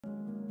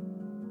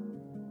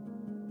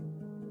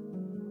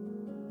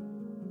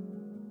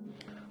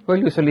Well,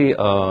 usually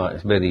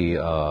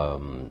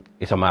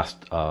it's a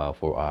must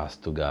for us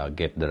to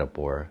get the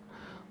rapport,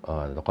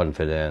 the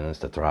confidence,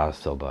 the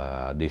trust of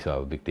these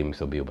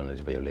victims of human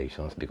rights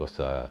violations, because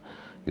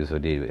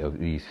usually,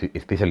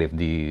 especially if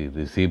they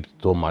receive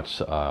so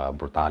much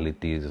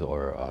brutalities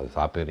or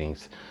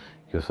sufferings,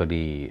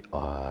 usually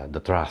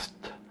the trust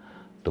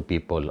to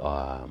people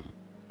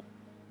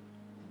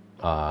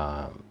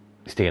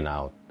stand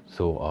out.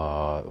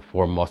 So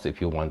foremost, if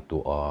you want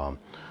to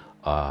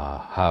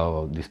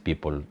have these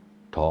people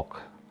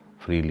talk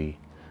freely,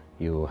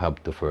 you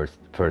have to first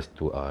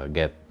to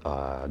get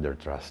their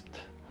trust.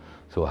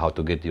 So how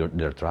to get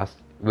their trust?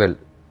 Well,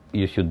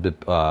 you should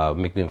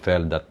make them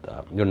feel that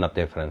you're not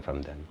different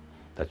from them,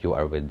 that you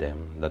are with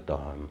them, that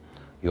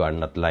you are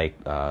not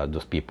like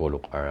those people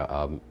who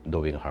are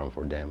doing harm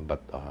for them,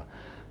 but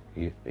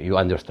you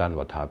understand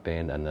what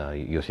happened,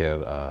 and you share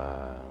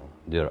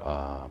their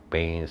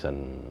pains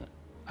and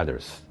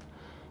others,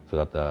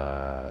 so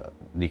that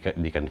they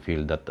can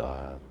feel that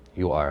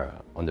you are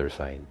on their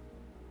side.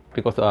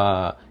 Because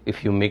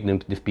if you make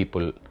these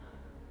people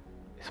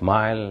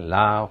smile,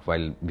 laugh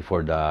while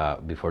before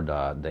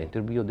the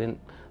interview, then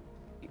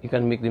you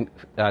can make them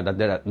that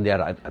they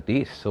are at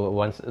ease. So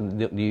once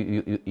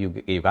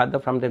you got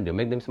that from them, you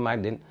make them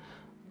smile, then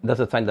that's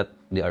a sign that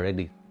they are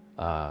ready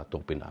to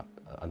open up,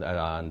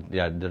 and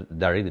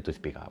they're ready to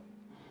speak up.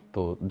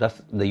 So that's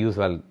the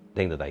usual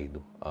thing that I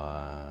do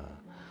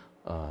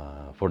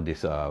for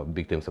these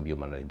victims of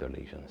human rights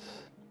violations.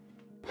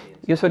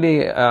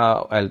 Usually,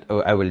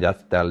 I will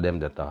just tell them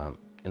that I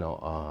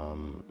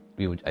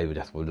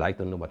just would like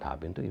to know what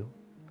happened to you.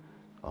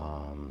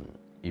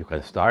 You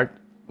can start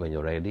when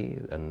you're ready,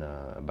 and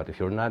but if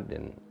you're not,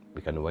 then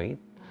we can wait.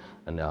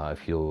 And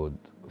if you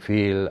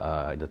feel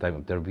at the time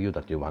of interview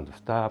that you want to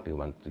stop, you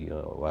want to,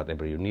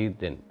 whatever you need,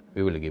 then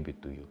we will give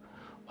it to you.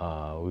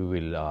 We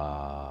will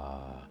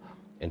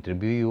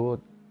interview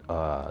you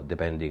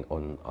depending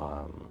on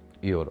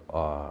your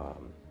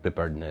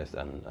preparedness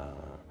and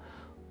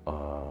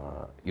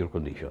your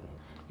condition.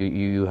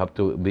 You have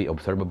to be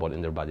observable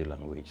in their body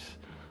language.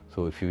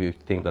 So if you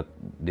think that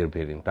they're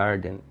feeling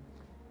tired, then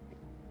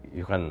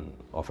you can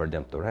offer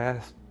them to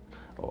rest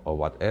or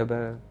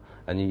whatever.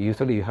 And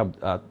usually you have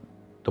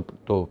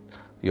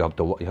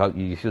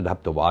you should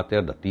have to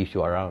water the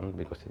tissue around,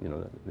 because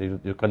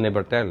you can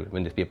never tell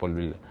when these people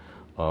will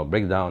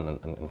break down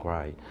and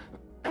cry.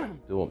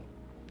 So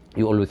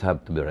you always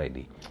have to be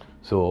ready.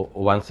 So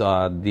once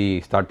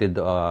they started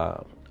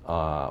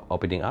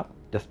opening up,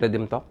 just let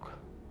them talk,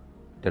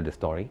 tell the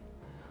story,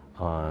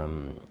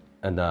 and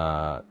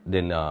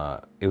then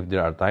if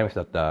there are times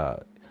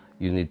that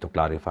you need to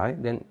clarify,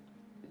 then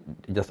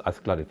just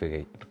ask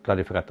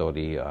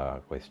clarificatory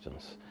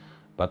questions,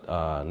 but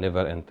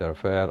never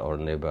interfere or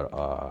never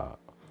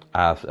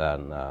ask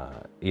an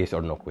yes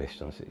or no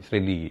questions. It's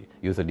really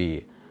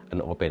usually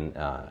an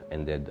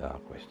open-ended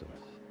questions.